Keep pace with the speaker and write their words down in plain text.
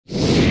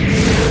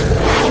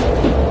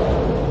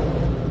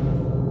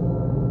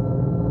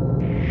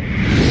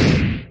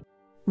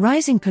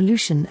Rising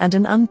pollution and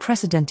an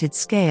unprecedented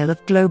scale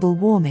of global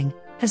warming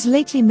has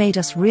lately made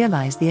us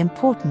realize the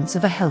importance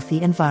of a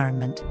healthy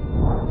environment.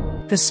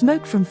 The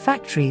smoke from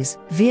factories,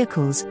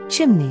 vehicles,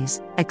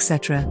 chimneys,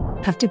 etc.,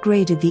 have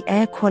degraded the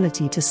air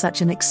quality to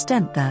such an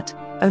extent that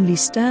only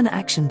stern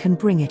action can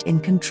bring it in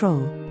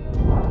control.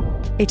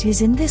 It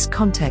is in this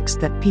context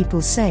that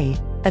people say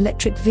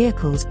electric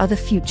vehicles are the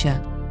future.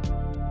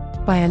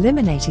 By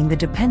eliminating the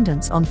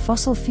dependence on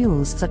fossil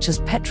fuels such as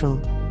petrol,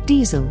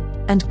 diesel,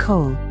 and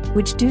coal,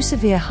 which do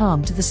severe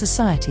harm to the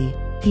society,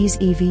 these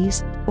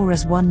EVs, or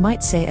as one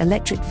might say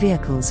electric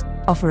vehicles,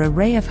 offer a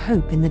ray of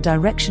hope in the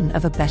direction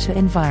of a better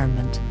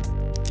environment.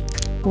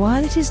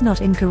 While it is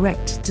not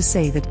incorrect to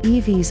say that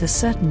EVs are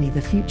certainly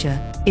the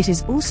future, it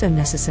is also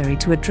necessary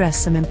to address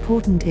some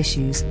important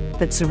issues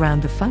that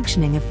surround the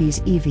functioning of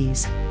these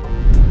EVs.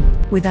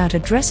 Without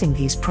addressing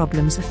these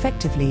problems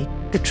effectively,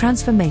 the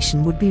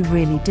transformation would be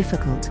really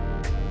difficult.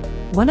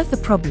 One of the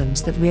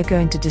problems that we are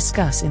going to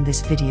discuss in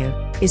this video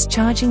is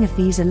charging of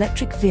these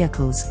electric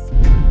vehicles.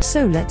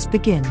 So let's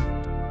begin.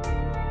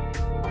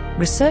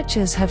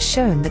 Researchers have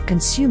shown that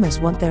consumers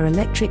want their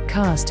electric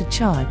cars to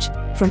charge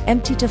from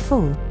empty to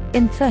full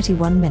in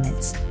 31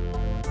 minutes.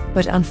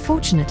 But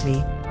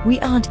unfortunately, we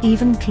aren't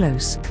even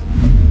close.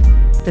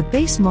 The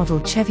base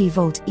model Chevy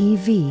Volt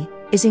EV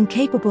is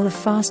incapable of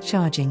fast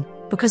charging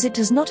because it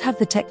does not have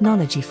the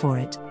technology for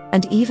it,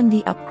 and even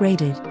the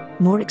upgraded,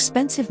 more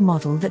expensive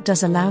model that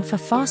does allow for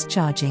fast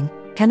charging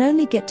can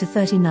only get to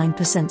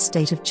 39%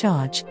 state of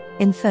charge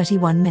in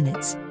 31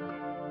 minutes.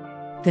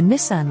 The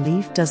Nissan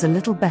Leaf does a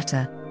little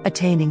better,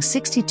 attaining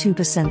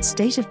 62%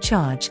 state of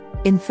charge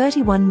in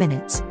 31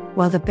 minutes,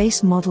 while the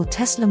base model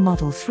Tesla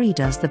Model 3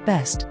 does the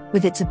best,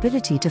 with its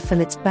ability to fill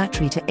its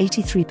battery to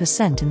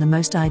 83% in the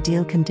most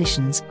ideal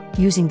conditions,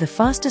 using the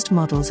fastest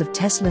models of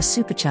Tesla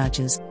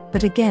superchargers,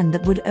 but again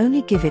that would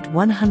only give it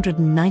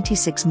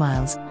 196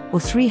 miles, or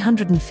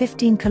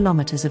 315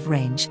 kilometers of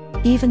range,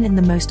 even in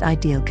the most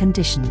ideal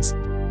conditions.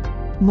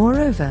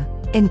 Moreover,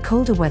 in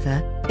colder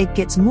weather, it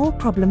gets more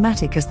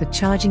problematic as the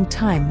charging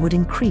time would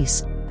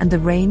increase, and the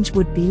range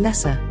would be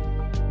lesser.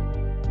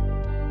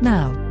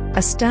 Now,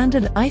 a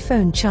standard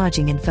iPhone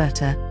charging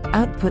inverter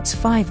outputs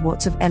 5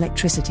 watts of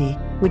electricity,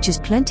 which is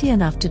plenty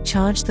enough to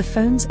charge the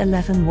phone's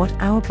 11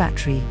 watt-hour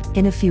battery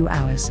in a few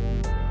hours.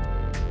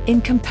 In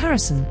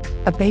comparison,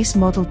 a base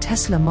model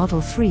Tesla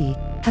Model 3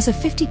 has a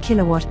 50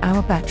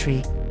 kilowatt-hour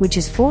battery, which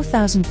is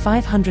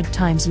 4,500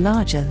 times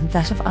larger than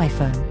that of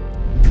iPhone.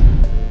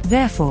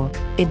 Therefore,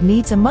 it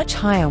needs a much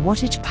higher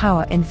wattage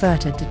power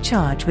inverter to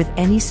charge with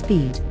any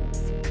speed.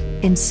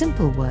 In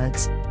simple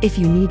words, if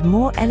you need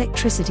more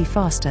electricity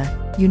faster,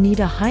 you need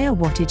a higher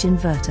wattage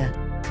inverter.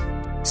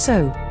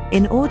 So,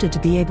 in order to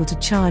be able to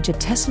charge a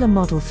Tesla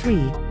Model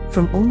 3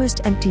 from almost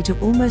empty to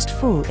almost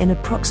full in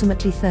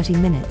approximately 30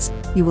 minutes,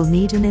 you will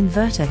need an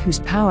inverter whose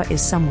power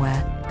is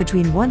somewhere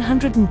between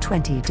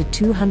 120 to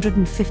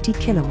 250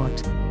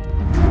 kilowatt.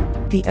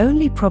 The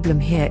only problem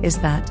here is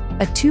that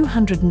a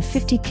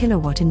 250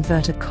 kilowatt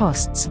inverter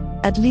costs,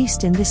 at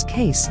least in this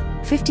case,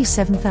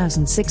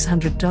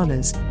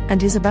 $57,600,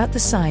 and is about the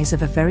size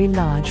of a very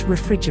large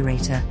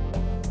refrigerator.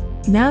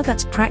 Now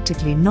that's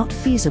practically not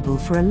feasible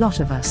for a lot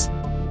of us.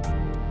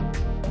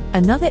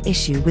 Another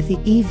issue with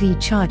the EV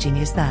charging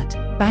is that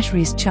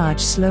batteries charge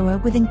slower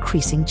with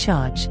increasing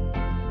charge.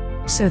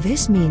 So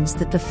this means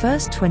that the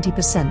first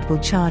 20% will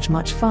charge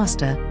much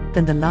faster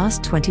than the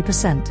last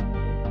 20%.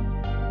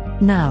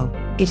 Now,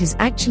 it is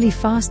actually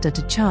faster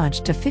to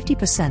charge to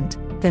 50%,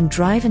 then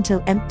drive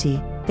until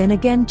empty, then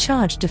again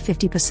charge to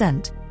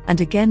 50%,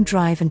 and again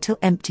drive until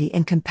empty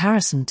in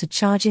comparison to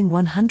charging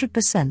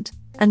 100%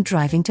 and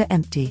driving to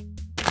empty.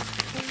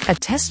 A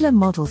Tesla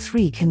Model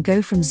 3 can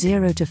go from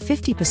 0 to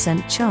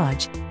 50%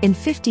 charge in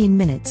 15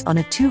 minutes on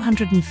a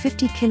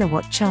 250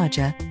 kilowatt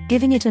charger,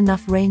 giving it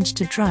enough range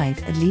to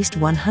drive at least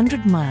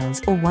 100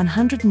 miles or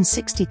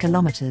 160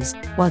 kilometers,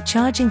 while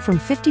charging from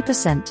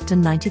 50% to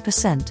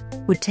 90%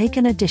 would take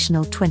an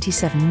additional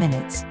 27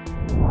 minutes.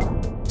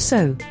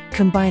 So,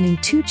 combining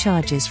 2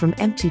 charges from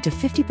empty to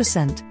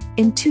 50%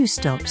 in 2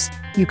 stops,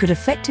 you could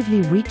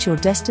effectively reach your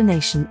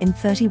destination in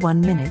 31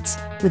 minutes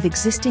with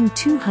existing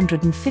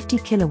 250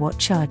 kilowatt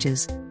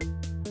chargers.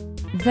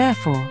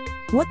 Therefore,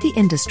 what the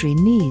industry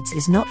needs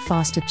is not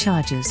faster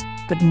chargers,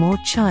 but more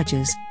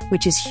chargers,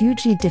 which is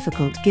hugely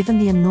difficult given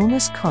the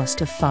enormous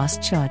cost of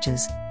fast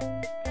chargers.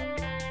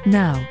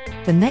 Now,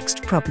 the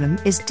next problem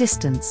is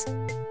distance.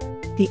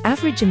 The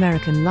average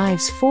American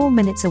lives 4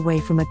 minutes away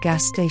from a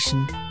gas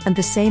station, and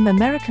the same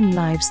American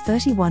lives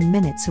 31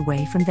 minutes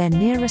away from their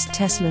nearest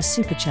Tesla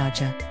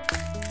supercharger.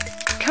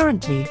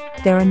 Currently,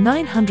 there are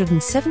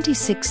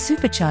 976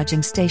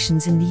 supercharging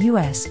stations in the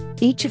US,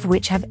 each of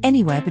which have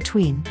anywhere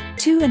between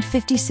 2 and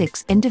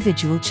 56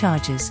 individual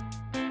chargers.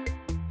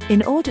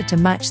 In order to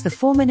match the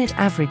 4-minute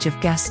average of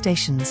gas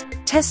stations,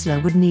 Tesla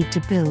would need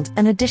to build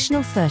an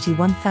additional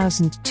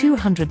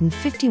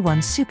 31,251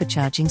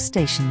 supercharging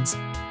stations.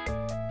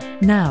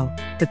 Now,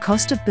 the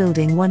cost of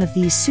building one of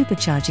these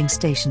supercharging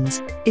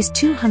stations is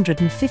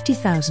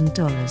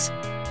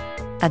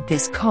 $250,000. At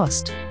this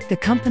cost, the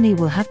company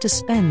will have to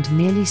spend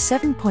nearly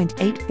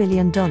 $7.8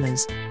 billion,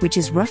 which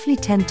is roughly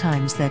 10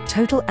 times their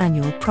total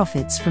annual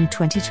profits from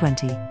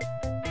 2020.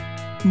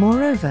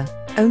 Moreover,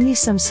 only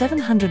some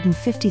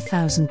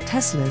 750,000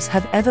 Teslas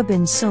have ever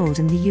been sold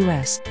in the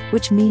US,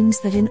 which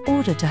means that in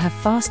order to have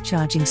fast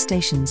charging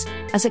stations,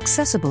 as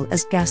accessible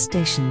as gas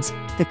stations,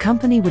 the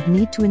company would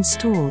need to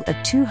install a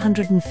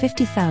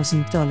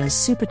 $250,000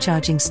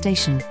 supercharging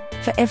station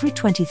for every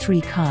 23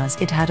 cars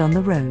it had on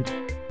the road.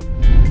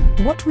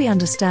 What we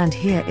understand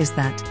here is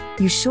that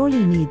you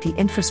surely need the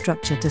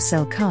infrastructure to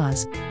sell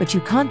cars, but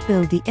you can't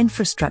build the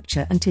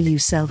infrastructure until you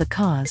sell the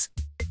cars.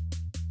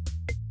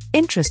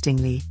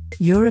 Interestingly,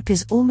 Europe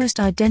is almost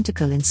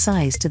identical in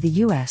size to the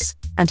US,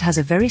 and has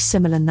a very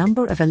similar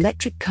number of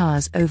electric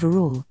cars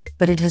overall,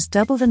 but it has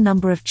double the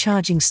number of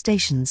charging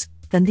stations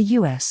than the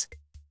US.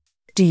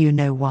 Do you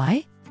know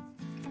why?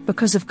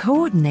 Because of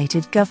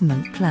coordinated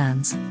government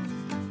plans.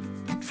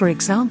 For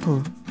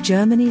example,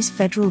 Germany's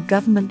federal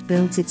government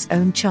builds its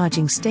own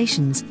charging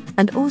stations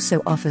and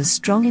also offers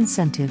strong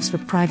incentives for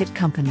private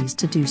companies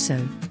to do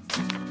so.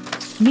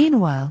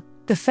 Meanwhile,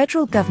 the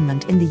federal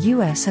government in the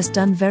US has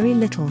done very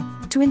little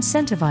to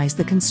incentivize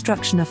the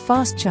construction of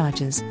fast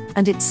chargers,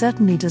 and it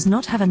certainly does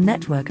not have a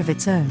network of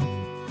its own.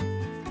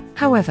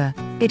 However,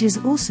 it is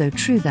also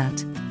true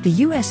that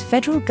the US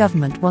federal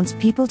government wants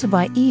people to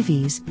buy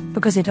EVs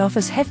because it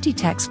offers hefty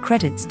tax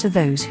credits to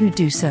those who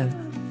do so.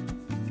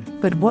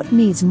 But what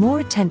needs more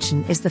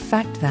attention is the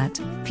fact that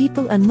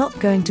people are not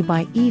going to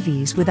buy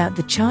EVs without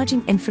the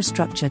charging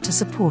infrastructure to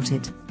support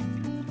it.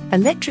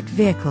 Electric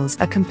vehicles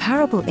are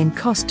comparable in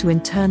cost to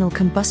internal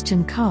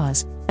combustion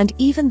cars, and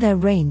even their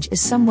range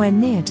is somewhere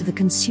near to the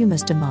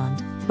consumer's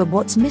demand, but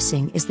what's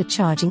missing is the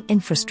charging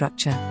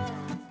infrastructure.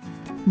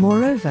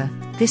 Moreover,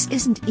 this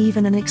isn't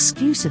even an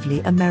exclusively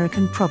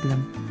American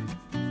problem.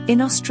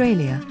 In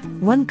Australia,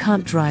 one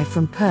can't drive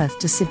from Perth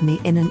to Sydney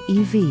in an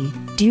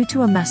EV due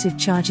to a massive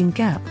charging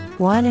gap,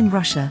 while in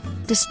Russia,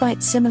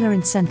 despite similar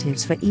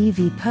incentives for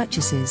EV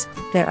purchases,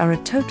 there are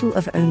a total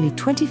of only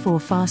 24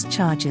 fast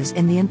chargers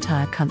in the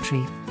entire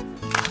country.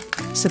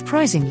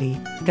 Surprisingly,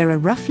 there are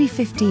roughly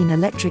 15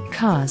 electric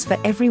cars for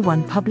every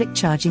one public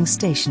charging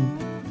station.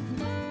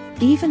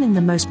 Even in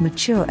the most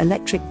mature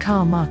electric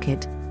car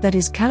market, that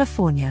is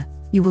California,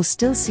 you will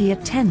still see a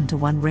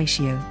 10-to-1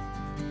 ratio.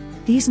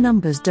 These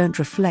numbers don't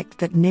reflect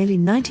that nearly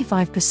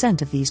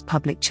 95% of these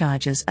public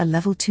chargers are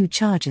level 2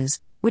 chargers,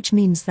 which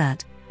means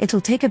that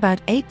it'll take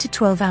about 8 to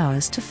 12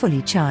 hours to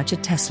fully charge a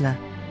Tesla.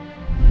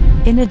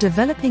 In a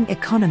developing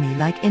economy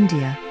like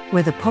India,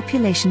 where the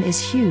population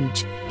is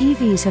huge,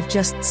 EVs have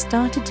just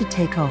started to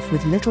take off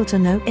with little to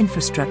no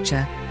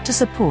infrastructure to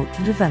support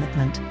the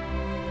development.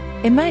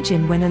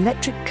 Imagine when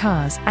electric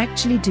cars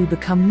actually do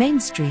become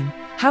mainstream,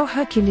 how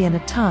Herculean a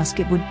task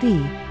it would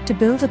be to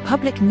build a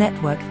public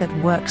network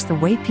that works the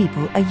way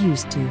people are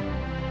used to.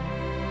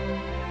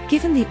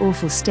 Given the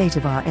awful state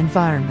of our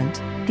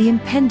environment, the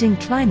impending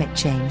climate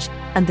change,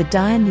 and the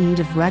dire need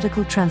of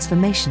radical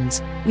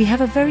transformations, we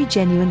have a very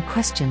genuine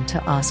question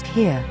to ask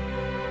here.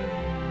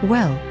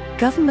 Well,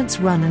 governments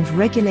run and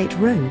regulate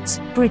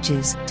roads,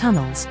 bridges,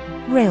 tunnels,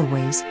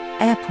 railways,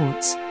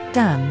 airports,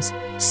 dams,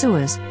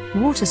 sewers,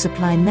 water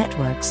supply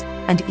networks,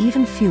 and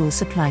even fuel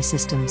supply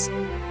systems.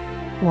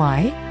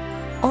 Why?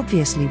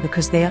 Obviously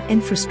because they are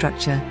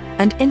infrastructure,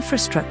 and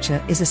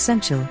infrastructure is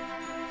essential.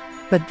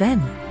 But then,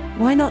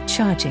 why not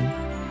charging?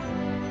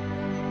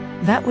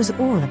 That was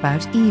all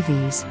about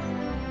EVs.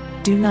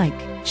 Do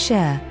like,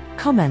 share,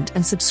 comment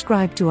and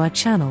subscribe to our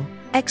channel,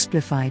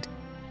 Explified.